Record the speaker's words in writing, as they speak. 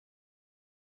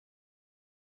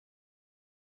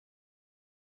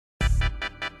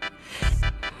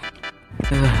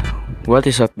What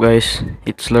is up, guys?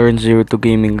 It's Lauren02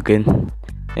 Gaming again,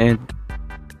 and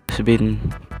it's been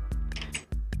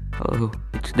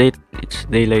it's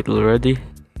daylight already,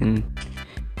 and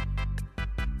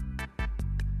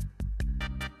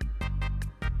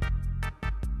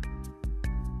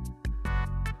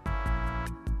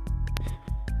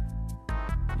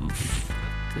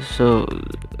so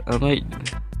I might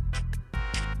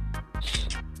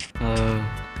uh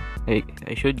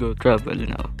I should go travel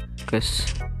now, cause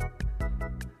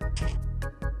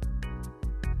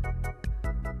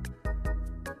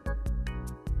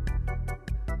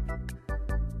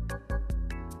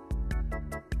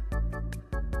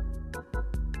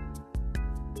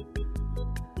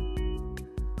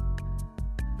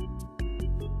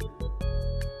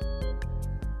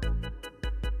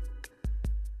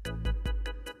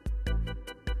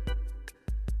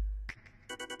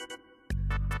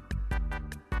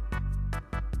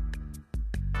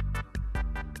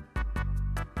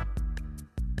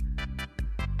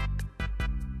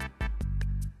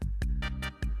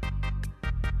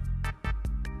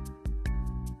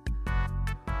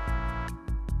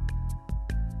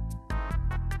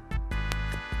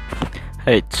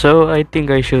right. So I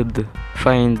think I should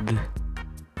find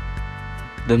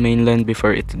the mainland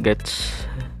before it gets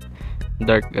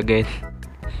dark again,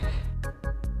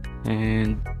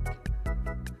 and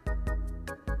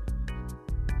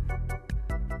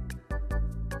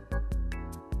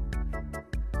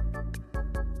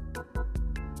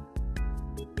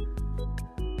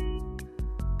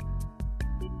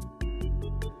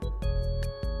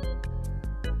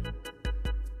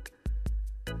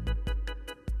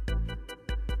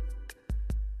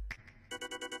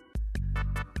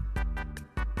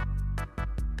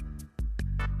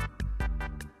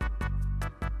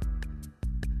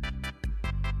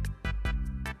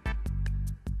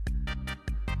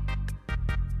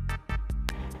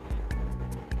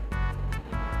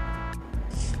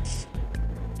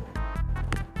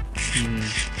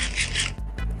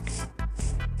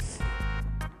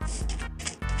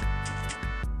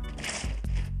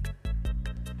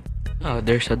oh,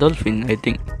 there's a dolphin. I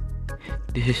think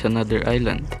this is another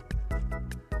island.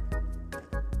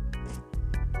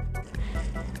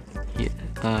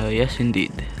 Yes,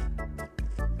 indeed.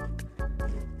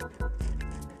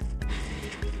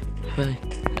 But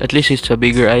at least it's a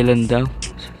bigger island now.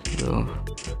 So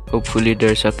hopefully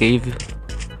there's a cave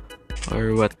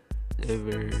or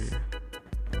whatever.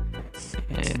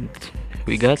 And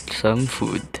we got some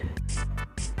food.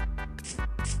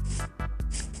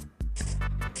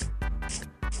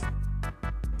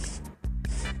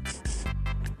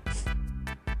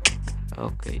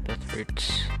 Okay, that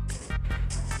hurts.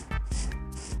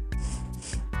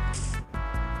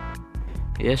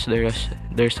 Yes,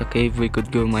 there's a cave. We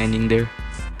could go mining there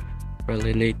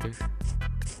probably later.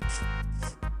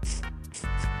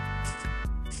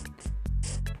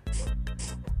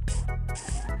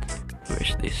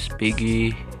 Where's this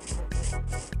piggy?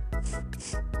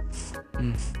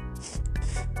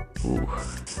 Ooh.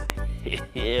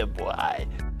 Yeah, boy.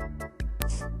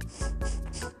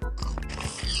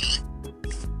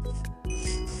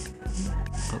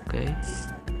 Okay.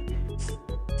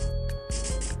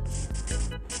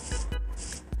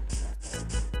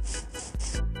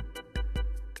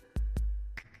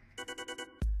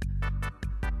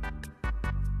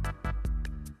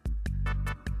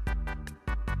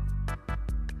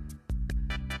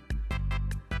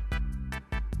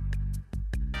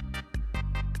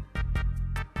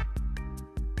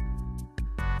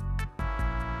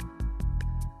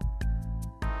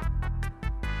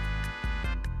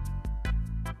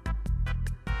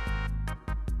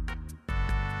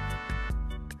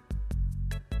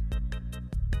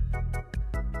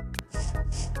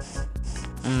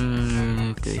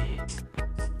 Okay.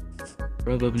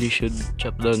 Probably should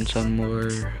chop down some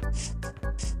more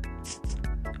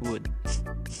wood.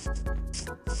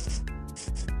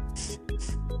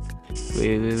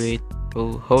 Wait.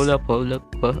 Oh, hold up.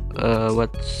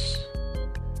 What's...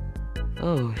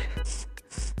 Oh.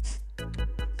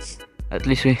 At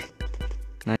least we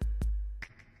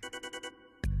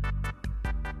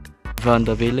found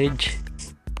the village.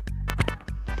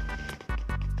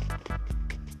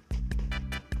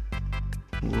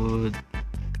 Wood.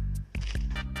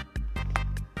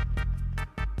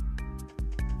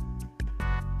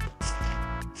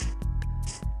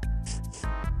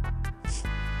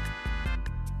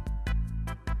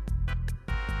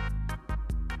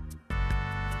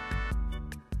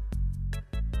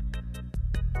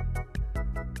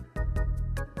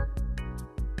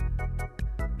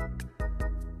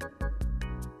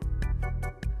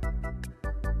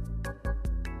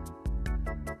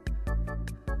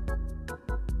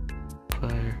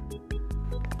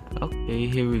 Okay,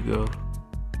 here we go.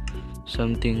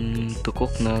 Something to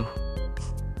cook now.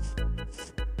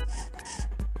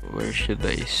 Where should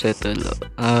I settle?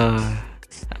 I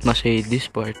must say this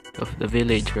part of the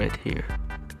village right here.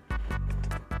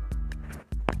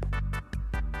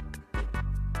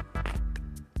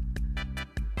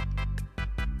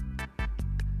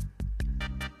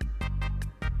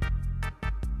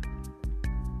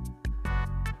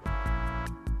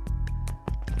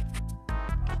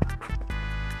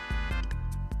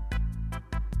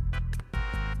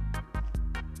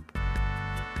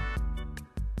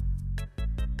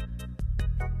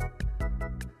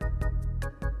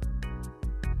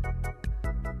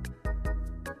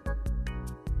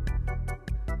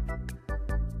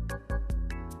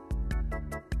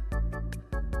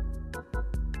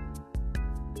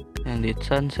 And it's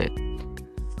sunset.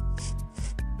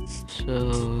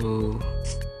 So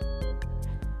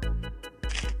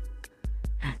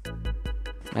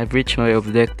I've reached my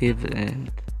objective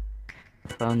and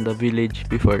found the village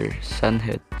before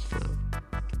sunset. So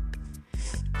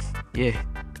yeah.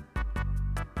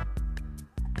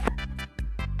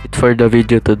 It's for the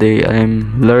video today.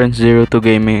 I'm Lawrence02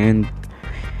 Gaming and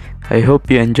I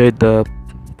hope you enjoyed the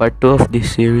part 2 of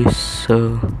this series.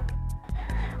 So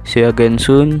see you again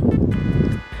soon.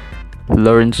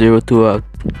 Lawrence02 out.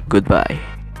 Goodbye.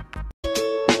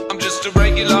 I'm just a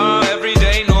regular,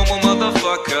 everyday, normal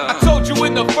motherfucker. I told you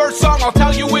in the first song, I'll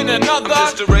tell you in another.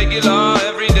 I'm just a regular,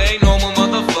 everyday, normal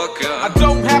motherfucker. I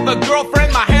don't have a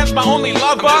girlfriend, my hand's my only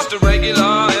lover. I'm just a regular